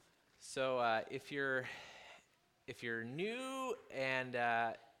So if you're new and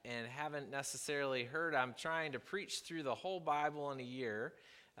haven't necessarily heard, I'm trying to preach through the whole Bible in a year.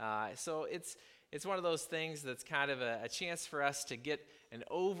 So it's one of those things that's kind of a chance for us to get an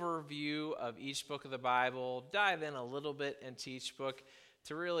overview of each book of the Bible, dive in a little bit into each book,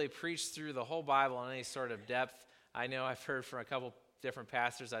 to really preach through the whole Bible in any sort of depth. I know I've heard from a couple different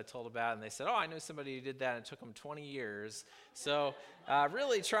pastors I told about, and they said, I know somebody who did that, and it took them 20 years. So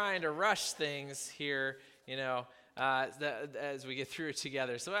really trying to rush things here, as we get through it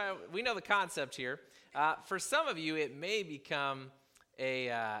together. So we know the concept here. For some of you, it may become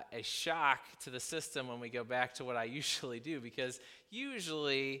a shock to the system when we go back to what I usually do, because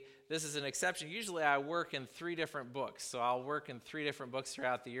usually, this is an exception, usually I work in 3 different books. So I'll work in 3 different books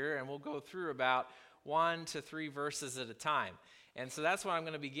throughout the year, and we'll go through about 1 to 3 verses at a time. And so that's what I'm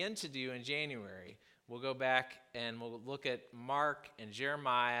going to begin to do in January. We'll go back and we'll look at Mark and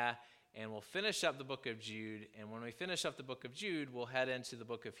Jeremiah, and we'll finish up the book of Jude. And when we finish up the book of Jude, we'll head into the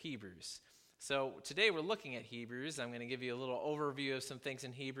book of Hebrews. So today we're looking at Hebrews. I'm going to give you a little overview of some things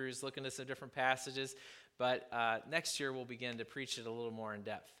in Hebrews, look into some different passages. But next year we'll begin to preach it a little more in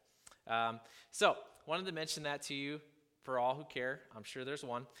depth. So wanted to mention that to you for all who care. I'm sure there's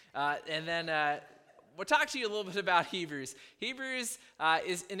one. And then we'll talk to you a little bit about Hebrews. Hebrews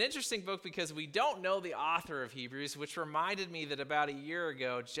is an interesting book because we don't know the author of Hebrews, which reminded me that about a year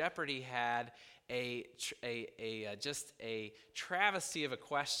ago, Jeopardy had just a travesty of a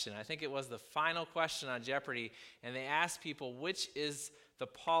question. I think it was the final question on Jeopardy, and they asked people, which is the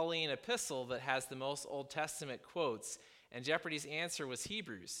Pauline epistle that has the most Old Testament quotes? And Jeopardy's answer was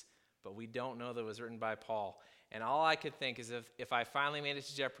Hebrews, but we don't know that it was written by Paul. And all I could think is if I finally made it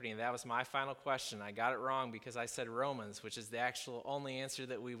to Jeopardy and that was my final question, I got it wrong because I said Romans, which is the actual only answer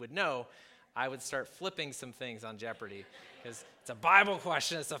that we would know, I would start flipping some things on Jeopardy because it's a Bible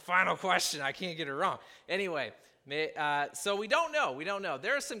question. It's a final question. I can't get it wrong. Anyway, so we don't know. We don't know.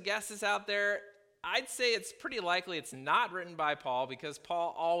 There are some guesses out there. I'd say it's pretty likely it's not written by Paul because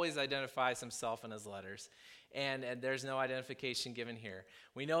Paul always identifies himself in his letters. And there's no identification given here.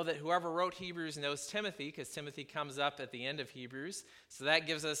 We know that whoever wrote Hebrews knows Timothy because Timothy comes up at the end of Hebrews. So that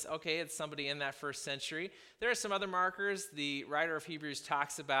gives us, okay, it's somebody in that first century. There are some other markers. The writer of Hebrews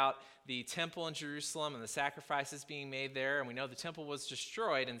talks about the temple in Jerusalem and the sacrifices being made there. And we know the temple was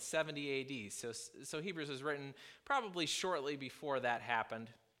destroyed in 70 AD. So Hebrews was written probably shortly before that happened,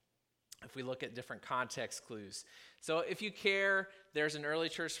 if we look at different context clues. So if you care, there's an early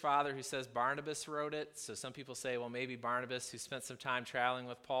church father who says Barnabas wrote it. So some people say, well, maybe Barnabas, who spent some time traveling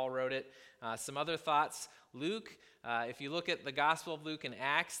with Paul, wrote it. Some other thoughts, Luke. If you look at the Gospel of Luke and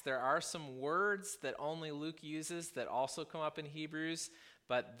Acts, there are some words that only Luke uses that also come up in Hebrews,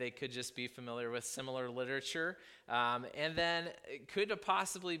 but they could just be familiar with similar literature. And then it could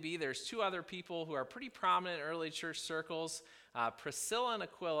possibly be there's 2 other people who are pretty prominent in early church circles, Priscilla and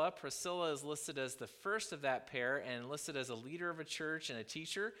Aquila. Priscilla is listed as the first of that pair and listed as a leader of a church and a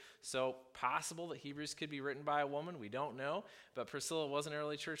teacher. So possible that Hebrews could be written by a woman. We don't know. But Priscilla was an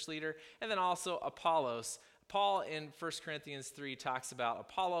early church leader. And then also Apollos. Paul in 1 Corinthians 3 talks about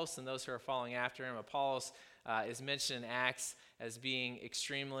Apollos and those who are following after him. Apollos is mentioned in Acts as being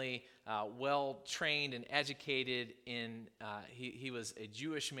extremely well-trained and educated in, he was a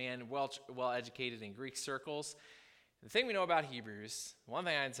Jewish man, well-educated in Greek circles. The thing we know about Hebrews, one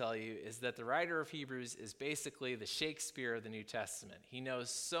thing I can tell you, is that the writer of Hebrews is basically the Shakespeare of the New Testament. He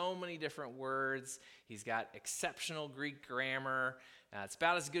knows so many different words. He's got exceptional Greek grammar. It's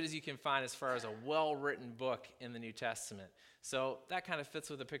about as good as you can find as far as a well-written book in the New Testament. So that kind of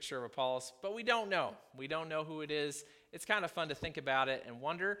fits with the picture of Apollos, but we don't know. We don't know who it is. It's kind of fun to think about it and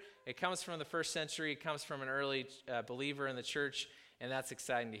wonder. It comes from the first century. It comes from an early believer in the church, and that's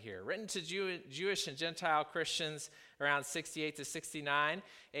exciting to hear. Written to Jewish and Gentile Christians around 68 to 69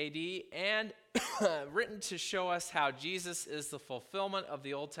 AD, and written to show us how Jesus is the fulfillment of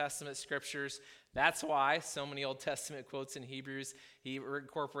the Old Testament scriptures. That's why so many Old Testament quotes in Hebrews. He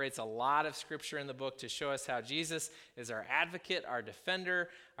incorporates a lot of scripture in the book to show us how Jesus is our advocate, our defender,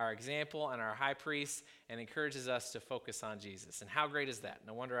 our example, and our high priest, and encourages us to focus on Jesus. And how great is that?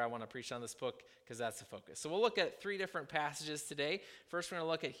 No wonder I want to preach on this book, because that's the focus. So we'll look at 3 different passages today. First, we're going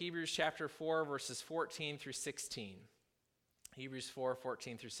to look at Hebrews chapter 4, verses 14 through 16. Hebrews 4,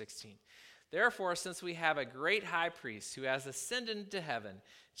 14 through 16. Therefore, since we have a great high priest who has ascended into heaven,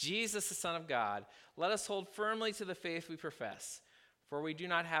 Jesus, the Son of God, let us hold firmly to the faith we profess. For we do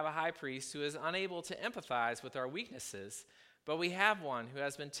not have a high priest who is unable to empathize with our weaknesses, but we have one who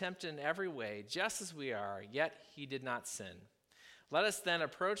has been tempted in every way, just as we are, yet he did not sin. Let us then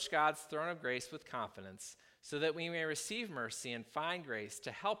approach God's throne of grace with confidence, so that we may receive mercy and find grace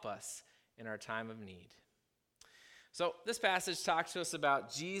to help us in our time of need. So this passage talks to us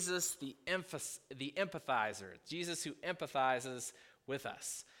about Jesus, the empathizer, Jesus who empathizes with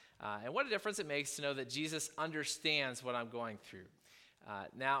us. And what a difference it makes to know that Jesus understands what I'm going through.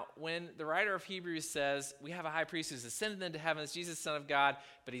 Now, when the writer of Hebrews says, we have a high priest who's ascended into heaven, it's Jesus, Son of God,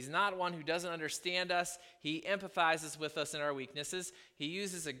 but he's not one who doesn't understand us. He empathizes with us in our weaknesses. He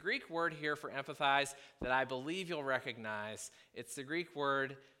uses a Greek word here for empathize that I believe you'll recognize. It's the Greek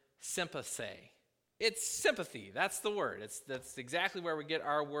word sympathy. It's sympathy. That's the word. That's exactly where we get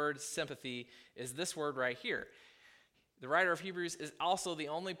our word sympathy, is this word right here. The writer of Hebrews is also the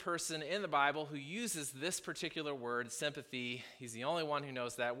only person in the Bible who uses this particular word, sympathy. He's the only one who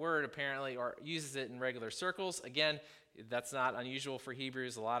knows that word, apparently, or uses it in regular circles. Again, that's not unusual for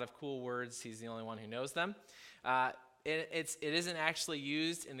Hebrews. A lot of cool words. He's the only one who knows them. It isn't actually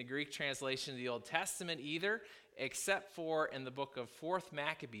used in the Greek translation of the Old Testament either, except for in the book of 4th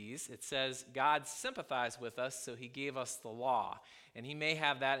Maccabees. It says, God sympathized with us, so he gave us the law. And he may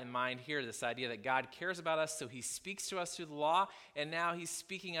have that in mind here, this idea that God cares about us, so he speaks to us through the law, and now he's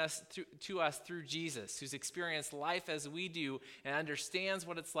speaking to us through Jesus, who's experienced life as we do and understands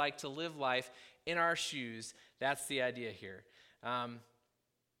what it's like to live life in our shoes. That's the idea here.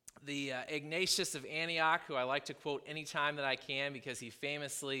 The Ignatius of Antioch, who I like to quote anytime that I can, because he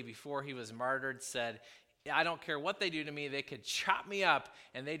famously, before he was martyred, said, I don't care what they do to me, they could chop me up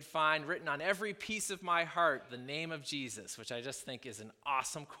and they'd find written on every piece of my heart the name of Jesus, which I just think is an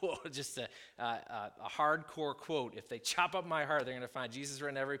awesome quote, just a hardcore quote. If they chop up my heart, they're going to find Jesus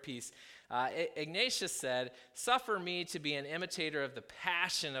written on every piece. Ignatius said, suffer me to be an imitator of the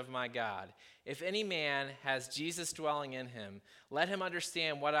passion of my God. If any man has Jesus dwelling in him, let him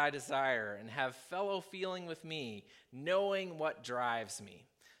understand what I desire and have fellow feeling with me, knowing what drives me.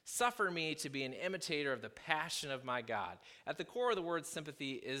 Suffer me to be an imitator of the passion of my God. At the core of the word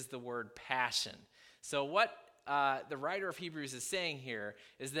sympathy is the word passion. So what the writer of Hebrews is saying here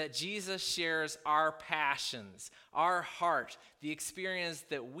is that Jesus shares our passions, our heart, the experience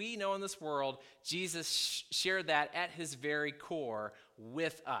that we know in this world. Jesus shared that at his very core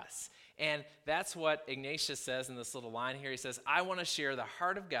with us. And that's what Ignatius says in this little line here. He says, I want to share the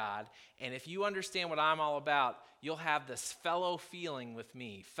heart of God, and if you understand what I'm all about, you'll have this fellow feeling with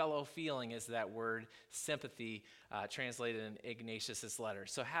me. Fellow feeling is that word sympathy translated in Ignatius' letter.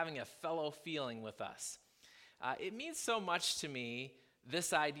 So having a fellow feeling with us. It means so much to me,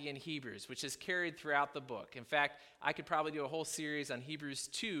 this idea in Hebrews, which is carried throughout the book. In fact, I could probably do a whole series on Hebrews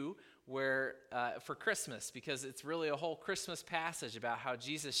 2 where for Christmas, because it's really a whole Christmas passage about how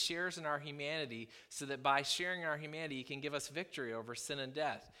Jesus shares in our humanity so that by sharing our humanity, he can give us victory over sin and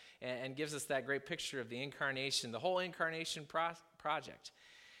death and gives us that great picture of the incarnation, the whole incarnation project.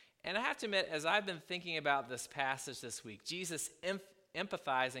 And I have to admit, as I've been thinking about this passage this week, Jesus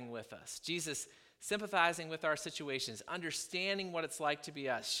empathizing with us, Jesus sympathizing with our situations, understanding what it's like to be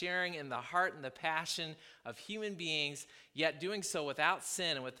us, sharing in the heart and the passion of human beings, yet doing so without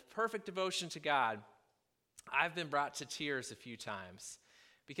sin and with perfect devotion to God, I've been brought to tears a few times.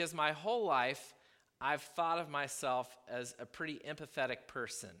 Because my whole life, I've thought of myself as a pretty empathetic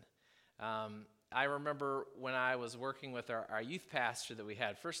person. I remember when I was working with our youth pastor that we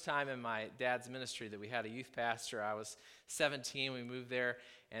had, first time in my dad's ministry that we had a youth pastor. I was 17, we moved there,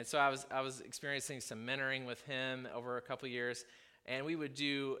 and so I was experiencing some mentoring with him over a couple years, and we would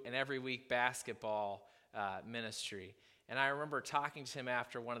do an every week basketball ministry. And I remember talking to him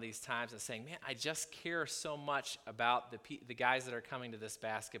after one of these times and saying, man, I just care so much about the guys that are coming to this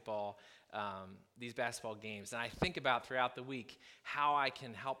these basketball games. And I think about throughout the week how I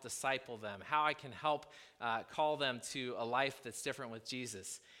can help disciple them, how I can help call them to a life that's different with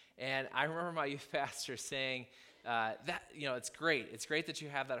Jesus. And I remember my youth pastor saying that, it's great. It's great that you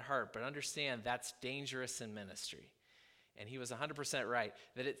have that heart, but understand that's dangerous in ministry. And he was 100% right,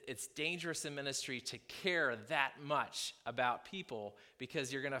 that it's dangerous in ministry to care that much about people,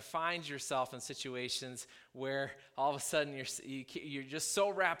 because you're going to find yourself in situations where all of a sudden you're just so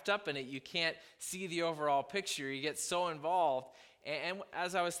wrapped up in it, you can't see the overall picture. You get so involved. And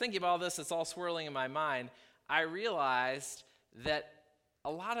as I was thinking about all this, it's all swirling in my mind, I realized that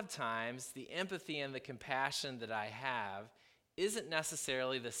a lot of times the empathy and the compassion that I have isn't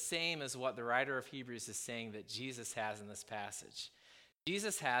necessarily the same as what the writer of Hebrews is saying that Jesus has in this passage.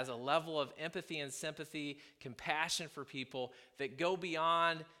 Jesus has a level of empathy and sympathy, compassion for people that go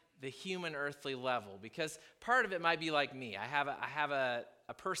beyond the human earthly level, because part of it might be like me. I have a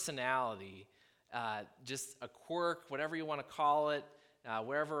personality, just a quirk, whatever you want to call it,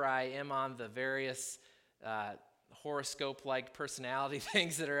 wherever I am on the various horoscope-like personality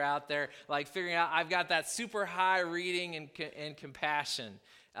things that are out there, like figuring out I've got that super high reading and compassion.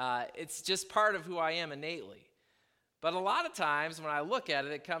 It's just part of who I am innately. But a lot of times when I look at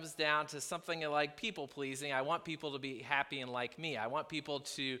it, it comes down to something like people-pleasing. I want people to be happy and like me. I want people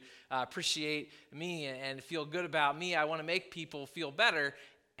to appreciate me and feel good about me. I want to make people feel better.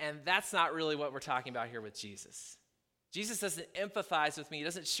 And that's not really what we're talking about here with Jesus. Jesus doesn't empathize with me. He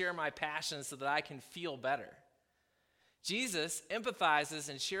doesn't share my passion so that I can feel better. Jesus empathizes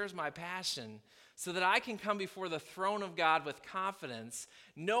and shares my passion so that I can come before the throne of God with confidence,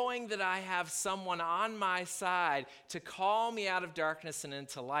 knowing that I have someone on my side to call me out of darkness and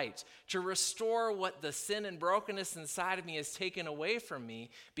into light, to restore what the sin and brokenness inside of me has taken away from me,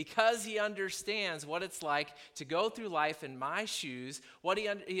 because he understands what it's like to go through life in my shoes, what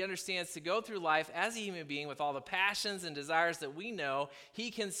he understands to go through life as a human being with all the passions and desires that we know. He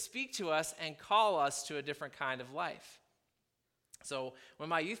can speak to us and call us to a different kind of life. So when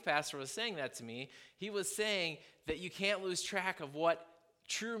my youth pastor was saying that to me, he was saying that you can't lose track of what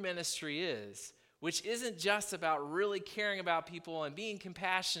true ministry is, which isn't just about really caring about people and being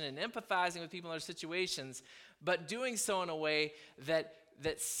compassionate and empathizing with people in their situations, but doing so in a way that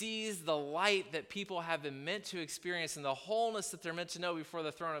sees the light that people have been meant to experience and the wholeness that they're meant to know before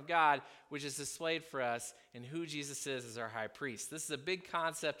the throne of God, which is displayed for us in who Jesus is as our high priest. This is a big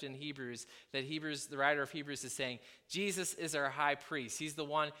concept in Hebrews, the writer of Hebrews is saying, Jesus is our high priest. He's the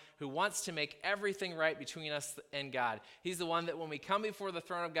one who wants to make everything right between us and God. He's the one that when we come before the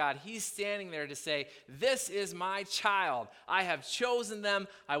throne of God, he's standing there to say, this is my child. I have chosen them.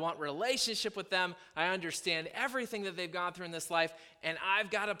 I want relationship with them. I understand everything that they've gone through in this life, and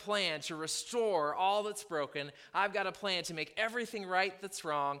I've got a plan to restore all that's broken. I've got a plan to make everything right that's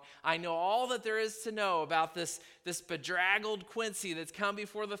wrong. I know all that there is to know about this bedraggled Quincy that's come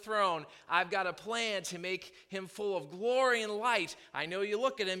before the throne. I've got a plan to make him full of glory and light. I know you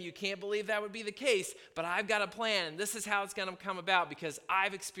look at him, you can't believe that would be the case, but I've got a plan, and this is how it's going to come about because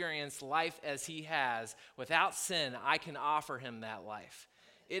I've experienced life as he has. Without sin, I can offer him that life.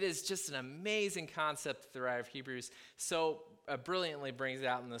 It is just an amazing concept that the writer of Hebrews so brilliantly brings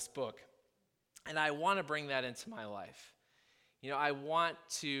out in this book. And I want to bring that into my life. I want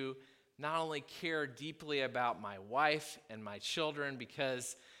to not only care deeply about my wife and my children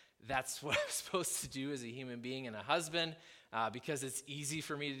because that's what I'm supposed to do as a human being and a husband, because it's easy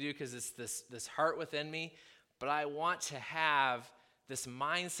for me to do because it's this heart within me, but I want to have this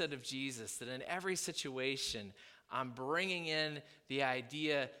mindset of Jesus that in every situation I'm bringing in the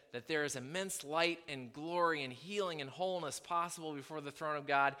idea that there is immense light and glory and healing and wholeness possible before the throne of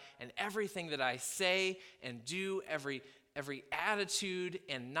God, and everything that I say and do, every attitude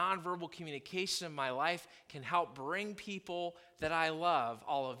and nonverbal communication of my life can help bring people that I love,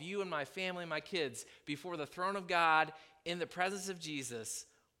 all of you and my family and my kids, before the throne of God in the presence of Jesus,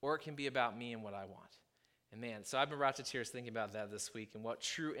 or it can be about me and what I want. And man, so I've been brought to tears thinking about that this week and what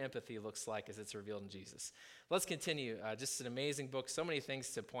true empathy looks like as it's revealed in Jesus. Let's continue. Just an amazing book, so many things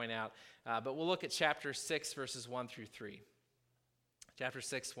to point out, but we'll look at chapter 6, verses 1 through 3. Chapter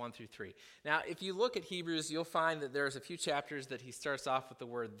 6, 1 through 3. Now, if you look at Hebrews, you'll find that there's a few chapters that he starts off with the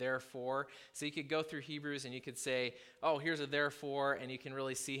word therefore. So you could go through Hebrews and you could say, oh, here's a therefore, and you can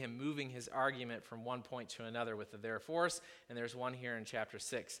really see him moving his argument from one point to another with the therefores, and there's one here in chapter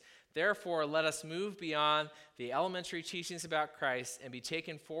 6. Therefore, let us move beyond the elementary teachings about Christ and be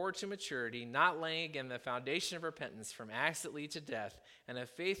taken forward to maturity, not laying again the foundation of repentance from acts that lead to death, and of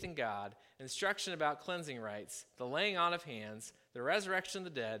faith in God, instruction about cleansing rites, the laying on of hands, the resurrection of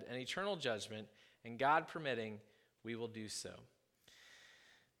the dead, and eternal judgment, and God permitting, we will do so.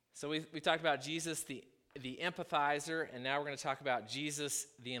 So we talked about Jesus, the empathizer, and now we're going to talk about Jesus,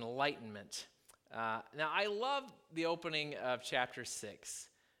 the enlightenment. Now, I love the opening of chapter 6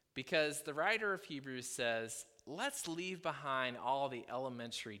 because the writer of Hebrews says, let's leave behind all the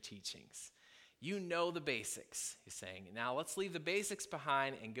elementary teachings. You know the basics, he's saying. Now, let's leave the basics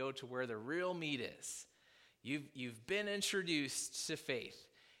behind and go to where the real meat is. You've been introduced to faith,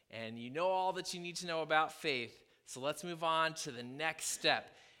 and you know all that you need to know about faith, so let's move on to the next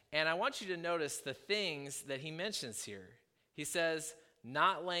step. And I want you to notice the things that he mentions here. He says,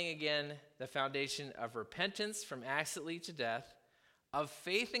 not laying again the foundation of repentance from acts that lead to death, of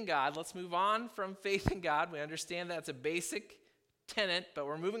faith in God. Let's move on from faith in God. We understand that's a basic tenet, but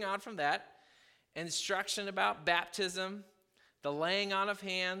we're moving on from that. Instruction about baptism, the laying on of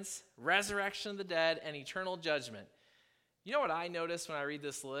hands, resurrection of the dead, and eternal judgment. You know what I notice when I read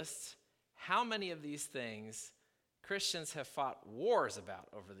this list? How many of these things Christians have fought wars about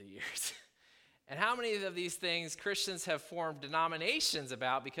over the years. And how many of these things Christians have formed denominations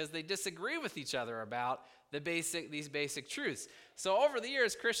about because they disagree with each other about these basic truths? So over the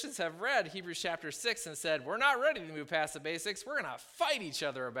years, Christians have read Hebrews chapter 6 and said, we're not ready to move past the basics. We're going to fight each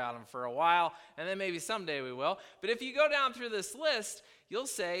other about them for a while, and then maybe someday we will. But if you go down through this list, you'll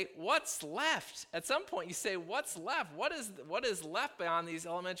say, what's left? At some point, you say, what's left? What is left beyond these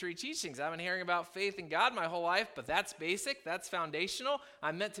elementary teachings? I've been hearing about faith in God my whole life, but that's basic. That's foundational.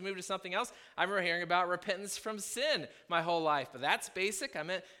 I'm meant to move to something else. I remember hearing about repentance from sin my whole life, but that's basic. I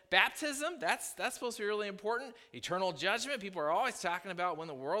meant baptism. That's supposed to be really important. Eternal judgment. People are always talking about when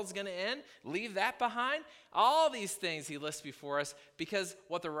the world's going to end. Leave that behind. All these things he lists before us, because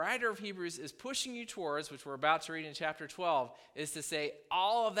what the writer of Hebrews is pushing you towards, which we're about to read in chapter 12, is to say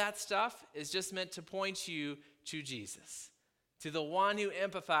all of that stuff is just meant to point you to Jesus, to the one who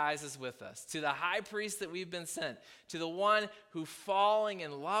empathizes with us, to the high priest that we've been sent, to the one who, falling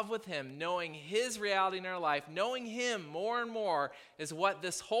in love with him, knowing his reality in our life, knowing him more and more, is what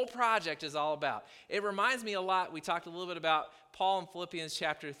this whole project is all about. It reminds me a lot, we talked a little bit about Paul in Philippians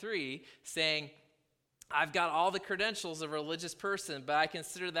chapter 3, saying, I've got all the credentials of a religious person, but I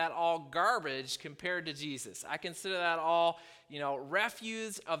consider that all garbage compared to Jesus. I consider that all,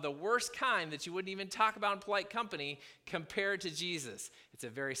 refuse of the worst kind that you wouldn't even talk about in polite company compared to Jesus. It's a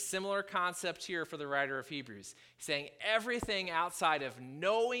very similar concept here for the writer of Hebrews. He's saying everything outside of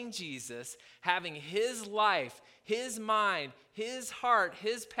knowing Jesus, having his life, his mind, his heart,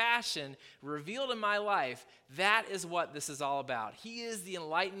 his passion revealed in my life, that is what this is all about. He is the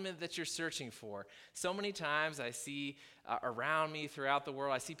enlightenment that you're searching for. So many times I see around me throughout the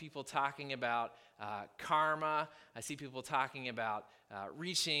world, I see people talking about karma. I see people talking about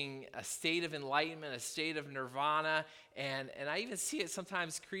reaching a state of enlightenment, a state of nirvana, and I even see it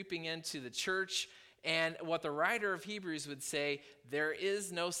sometimes creeping into the church. And what the writer of Hebrews would say, there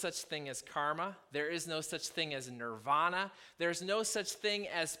is no such thing as karma. There is no such thing as nirvana. There's no such thing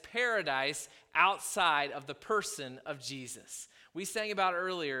as paradise outside of the person of Jesus. We sang about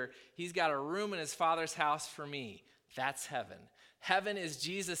earlier, he's got a room in his Father's house for me. That's heaven. Heaven is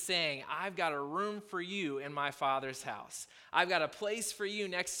Jesus saying, I've got a room for you in my Father's house. I've got a place for you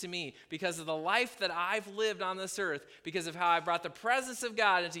next to me because of the life that I've lived on this earth, because of how I brought the presence of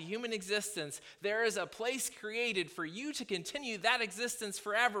God into human existence. There is a place created for you to continue that existence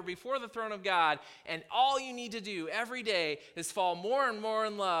forever before the throne of God. And all you need to do every day is fall more and more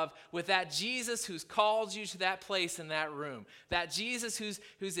in love with that Jesus who's called you to that place in that room. That Jesus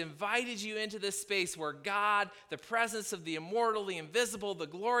who's invited you into this space where God, the presence of the immortal, the invisible, the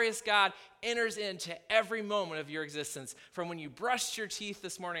glorious God, enters into every moment of your existence. From when you brushed your teeth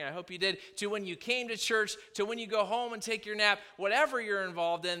this morning, I hope you did, to when you came to church, to when you go home and take your nap, whatever you're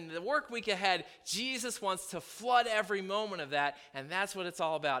involved in, the work week ahead, Jesus wants to flood every moment of that, and that's what it's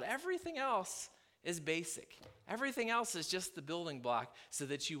all about. Everything else is basic. Everything else is just the building block so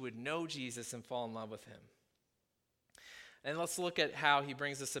that you would know Jesus and fall in love with him. And let's look at how he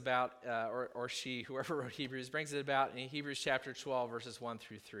brings this about, or she, whoever wrote Hebrews, brings it about in Hebrews chapter 12, verses 1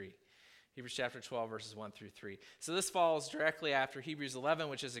 through 3. Hebrews chapter 12, verses 1 through 3. So this follows directly after Hebrews 11,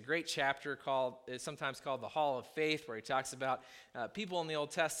 which is a great chapter it's sometimes called the Hall of Faith, where he talks about people in the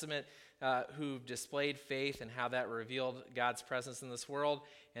Old Testament who've displayed faith and how that revealed God's presence in this world.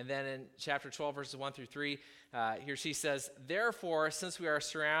 And then in chapter 12, verses 1 through 3, here she says, therefore, since we are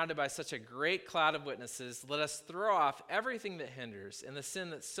surrounded by such a great cloud of witnesses, let us throw off everything that hinders and the sin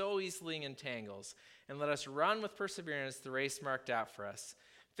that so easily entangles, and let us run with perseverance the race marked out for us,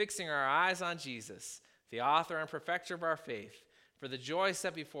 fixing our eyes on Jesus, the author and perfecter of our faith. For the joy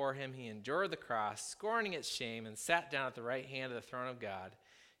set before him, he endured the cross, scorning its shame, and sat down at the right hand of the throne of God.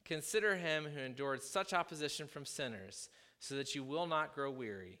 Consider him who endured such opposition from sinners, so that you will not grow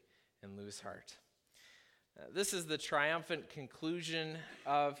weary and lose heart. This is the triumphant conclusion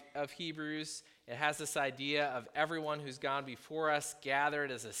of Hebrews. It has this idea of everyone who's gone before us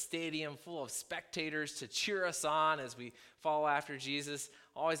gathered as a stadium full of spectators to cheer us on as we follow after Jesus.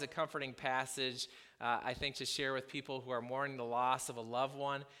 Always a comforting passage, I think, to share with people who are mourning the loss of a loved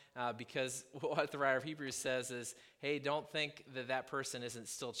one, because what the writer of Hebrews says is, hey, don't think that person isn't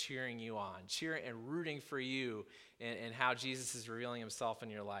still cheering you on, cheering and rooting for you and how Jesus is revealing himself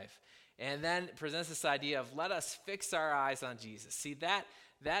in your life. And then presents this idea of let us fix our eyes on Jesus. See,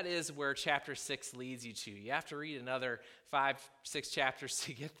 that is where chapter 6 leads you to. You have to read another 5-6 chapters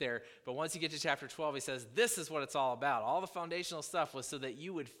to get there. But once you get to chapter 12, he says, this is what it's all about. All the foundational stuff was so that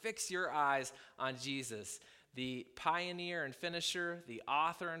you would fix your eyes on Jesus, the pioneer and finisher, the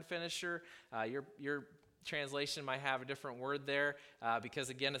author and finisher. Your translation might have a different word there because,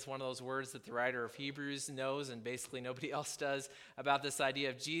 again, it's one of those words that the writer of Hebrews knows and basically nobody else does, about this idea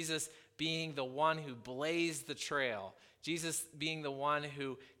of Jesus being the one who blazed the trail. Jesus being the one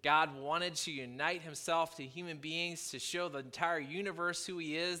who God wanted to unite himself to human beings to show the entire universe who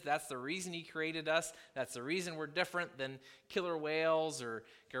he is. That's the reason he created us. That's the reason we're different than killer whales or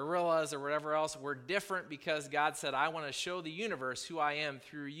gorillas or whatever else. We're different because God said, I want to show the universe who I am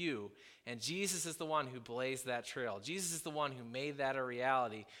through you. And Jesus is the one who blazed that trail. Jesus is the one who made that a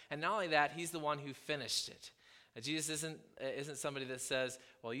reality. And not only that, he's the one who finished it. Jesus isn't somebody that says,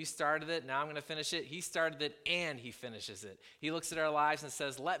 well, you started it, now I'm going to finish it. He started it and he finishes it. He looks at our lives and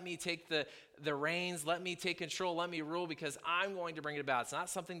says, let me take the reins, let me take control, let me rule because I'm going to bring it about. It's not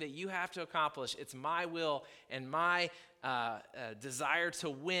something that you have to accomplish. It's my will and my desire to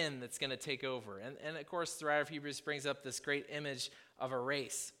win that's going to take over. And of course, the writer of Hebrews brings up this great image of a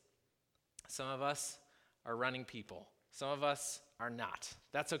race. Some of us are running people. Some of us are not.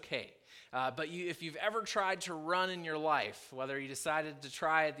 That's okay. But if you've ever tried to run in your life, whether you decided to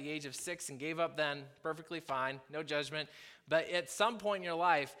try at the age of 6 and gave up then, perfectly fine, no judgment. But at some point in your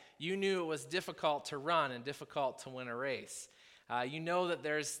life, you knew it was difficult to run and difficult to win a race. You know that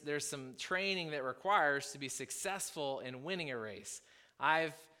there's some training that requires to be successful in winning a race.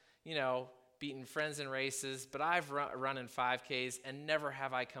 I've, beaten friends in races, but I've run in 5Ks, and never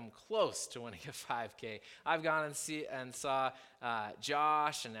have I come close to winning a 5K. I've gone and saw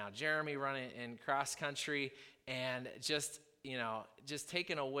Josh and now Jeremy running in cross country, and just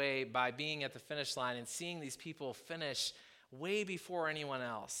taken away by being at the finish line and seeing these people finish way before anyone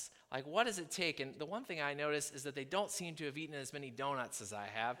else. Like, what does it take? And the one thing I notice is that they don't seem to have eaten as many donuts as I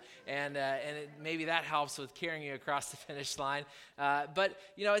have, and maybe that helps with carrying you across the finish line. But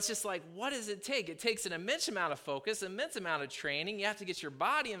it's just like, what does it take? It takes an immense amount of focus, immense amount of training. You have to get your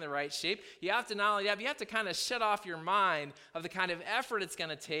body in the right shape. You have to not only that, you have to kind of shut off your mind of the kind of effort it's going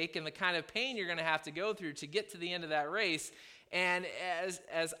to take and the kind of pain you're going to have to go through to get to the end of that race. And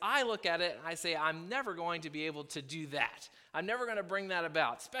as I look at it, I say, I'm never going to be able to do that. I'm never going to bring that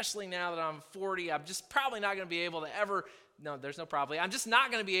about, especially now that I'm 40. I'm just probably not going to be able to ever, no, there's no probably. I'm just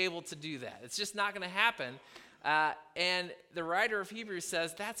not going to be able to do that. It's just not going to happen. And the writer of Hebrews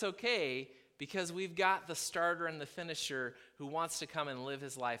says that's okay because we've got the starter and the finisher who wants to come and live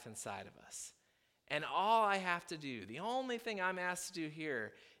his life inside of us. And all I have to do, the only thing I'm asked to do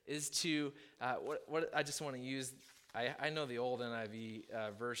here is to, what I just want to use. I know the old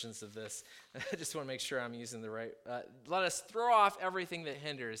NIV versions of this. I just want to make sure I'm using the right. Let us throw off everything that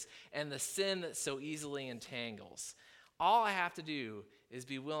hinders and the sin that so easily entangles. All I have to do is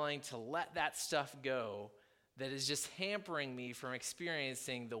be willing to let that stuff go that is just hampering me from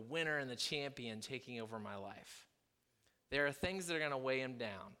experiencing the winner and the champion taking over my life. There are things that are going to weigh him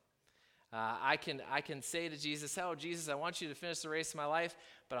down. I can say to Jesus, oh, Jesus, I want you to finish the race of my life,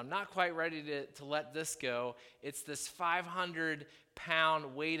 but I'm not quite ready to let this go. It's this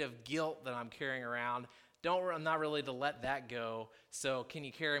 500-pound weight of guilt that I'm carrying around. I'm not really to let that go, so can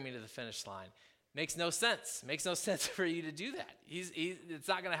you carry me to the finish line? Makes no sense. Makes no sense for you to do that. It's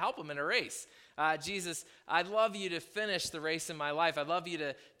not going to help him in a race. Jesus, I'd love you to finish the race in my life. I'd love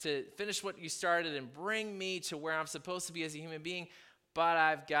you to finish what you started and bring me to where I'm supposed to be as a human being, but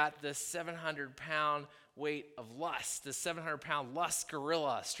I've got this 700-pound weight of lust, this 700-pound lust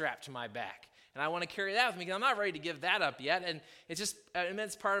gorilla strapped to my back. And I want to carry that with me because I'm not ready to give that up yet. And it's just an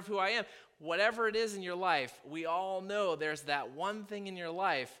immense part of who I am. Whatever it is in your life, we all know there's that one thing in your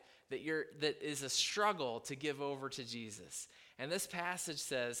life that is a struggle to give over to Jesus. And this passage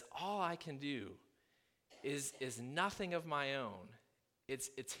says, all I can do is nothing of my own.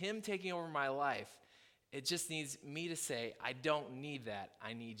 It's him taking over my life. It just needs me to say, I don't need that.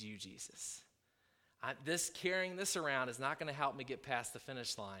 I need you, Jesus. Carrying this around is not going to help me get past the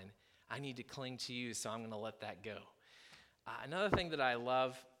finish line. I need to cling to you, so I'm going to let that go. Another thing that I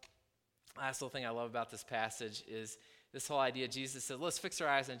love, last little thing I love about this passage is this whole idea. Jesus said, let's fix our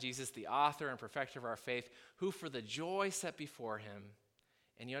eyes on Jesus, the author and perfecter of our faith, who for the joy set before him,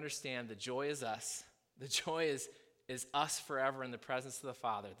 and you understand the joy is us. The joy is us forever in the presence of the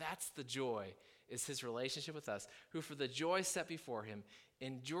Father. That's the joy, is his relationship with us, who for the joy set before him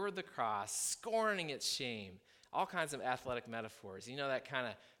endured the cross, scorning its shame. All kinds of athletic metaphors. You know that kind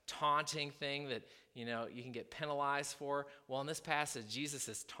of taunting thing that, you can get penalized for? Well, in this passage, Jesus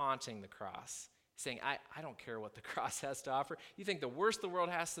is taunting the cross. saying, I don't care what the cross has to offer. You think the worst the world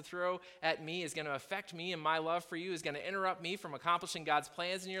has to throw at me is going to affect me and my love for you, is going to interrupt me from accomplishing God's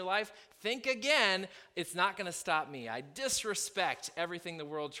plans in your life? Think again. It's not going to stop me. I disrespect everything the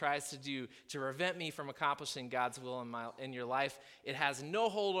world tries to do to prevent me from accomplishing God's will in your life. It has no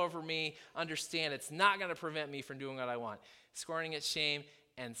hold over me. Understand, it's not going to prevent me from doing what I want. Scorning its shame,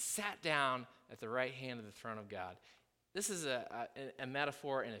 and sat down at the right hand of the throne of God. This is a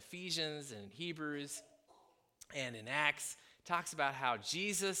metaphor in Ephesians and Hebrews and in Acts. It talks about how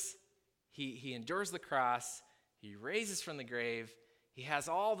Jesus, he endures the cross, he raises from the grave, he has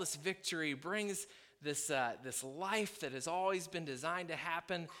all this victory, brings this life that has always been designed to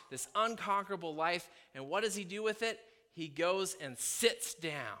happen, this unconquerable life. And what does he do with it? He goes and sits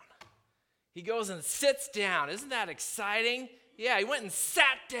down. He goes and sits down. Isn't that exciting? Yeah, he went and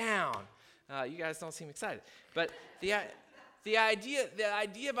sat down. You guys don't seem excited. But the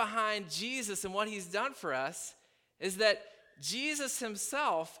idea behind Jesus and what he's done for us is that Jesus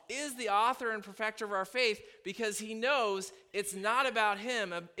himself is the author and perfecter of our faith, because he knows it's not about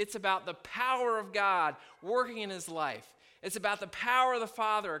him. It's about the power of God working in his life. It's about the power of the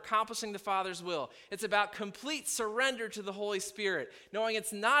Father accomplishing the Father's will. It's about complete surrender to the Holy Spirit, knowing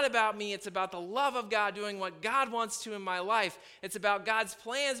it's not about me. It's about the love of God doing what God wants to in my life. It's about God's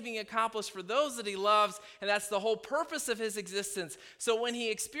plans being accomplished for those that he loves, and that's the whole purpose of his existence. So when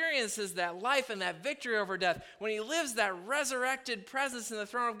he experiences that life and that victory over death, when he lives that resurrected presence in the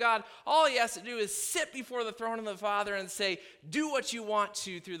throne of God, all he has to do is sit before the throne of the Father and say, do what you want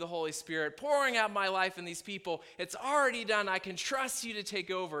to through the Holy Spirit, pouring out my life in these people. It's already done. I can trust you to take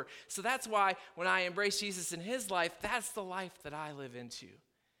over. So that's why when I embrace Jesus in his life, that's the life that I live into.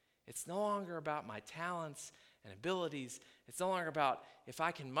 It's no longer about my talents and abilities. It's no longer about if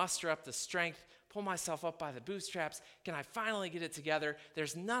I can muster up the strength, pull myself up by the bootstraps, can I finally get it together?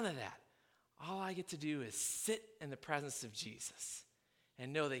 There's none of that. All I get to do is sit in the presence of Jesus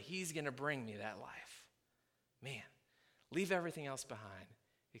and know that he's going to bring me that life. Man, leave everything else behind.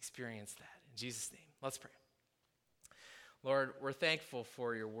 Experience that. In Jesus' name, let's pray. Lord, we're thankful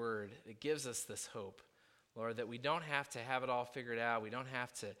for your word. It gives us this hope, Lord, that we don't have to have it all figured out. We don't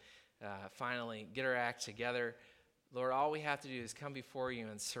have to finally get our act together. Lord, all we have to do is come before you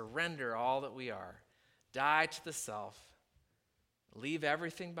and surrender all that we are, die to the self, leave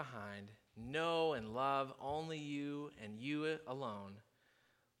everything behind, know and love only you and you alone.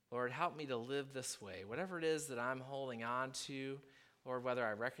 Lord, help me to live this way. Whatever it is that I'm holding on to, Lord, whether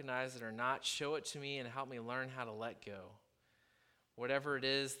I recognize it or not, show it to me and help me learn how to let go. Whatever it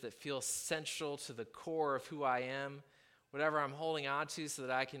is that feels central to the core of who I am, whatever I'm holding on to so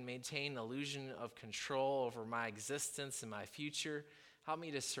that I can maintain an illusion of control over my existence and my future, help me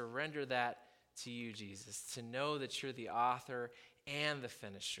to surrender that to you, Jesus, to know that you're the author and the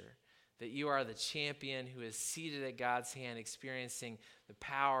finisher, that you are the champion who is seated at God's hand, experiencing the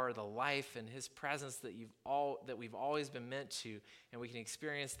power, the life, and his presence that we've always been meant to, and we can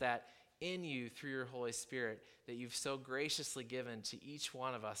experience that in you through your Holy Spirit that you've so graciously given to each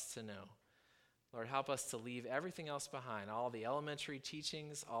one of us to know. Lord, help us to leave everything else behind, all the elementary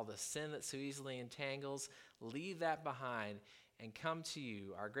teachings, all the sin that so easily entangles. Leave that behind and come to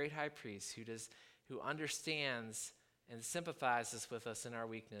you, our great high priest, who understands and sympathizes with us in our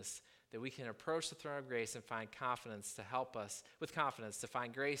weakness, that we can approach the throne of grace and find confidence to help us, with confidence, to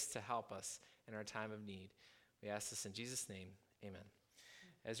find grace to help us in our time of need. We ask this in Jesus' name, amen.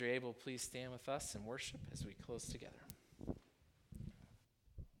 As you're able, please stand with us and worship as we close together.